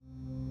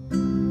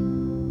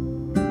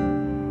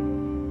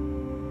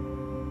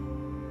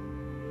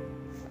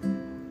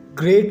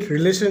Great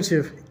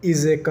relationship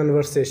is a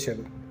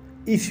conversation.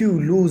 If you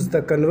lose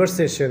the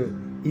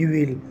conversation, you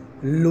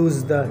will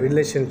lose the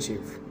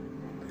relationship.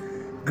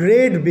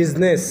 Great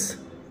business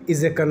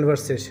is a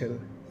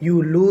conversation.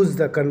 You lose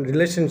the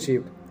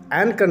relationship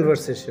and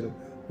conversation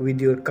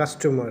with your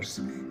customers,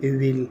 you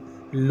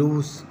will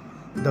lose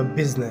the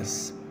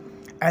business.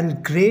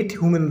 And great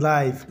human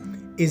life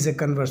is a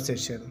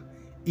conversation.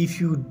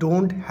 If you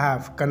don't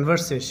have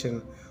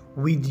conversation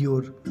with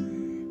your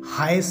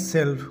highest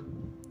self,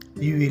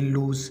 you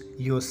will lose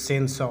your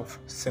sense of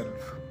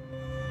self.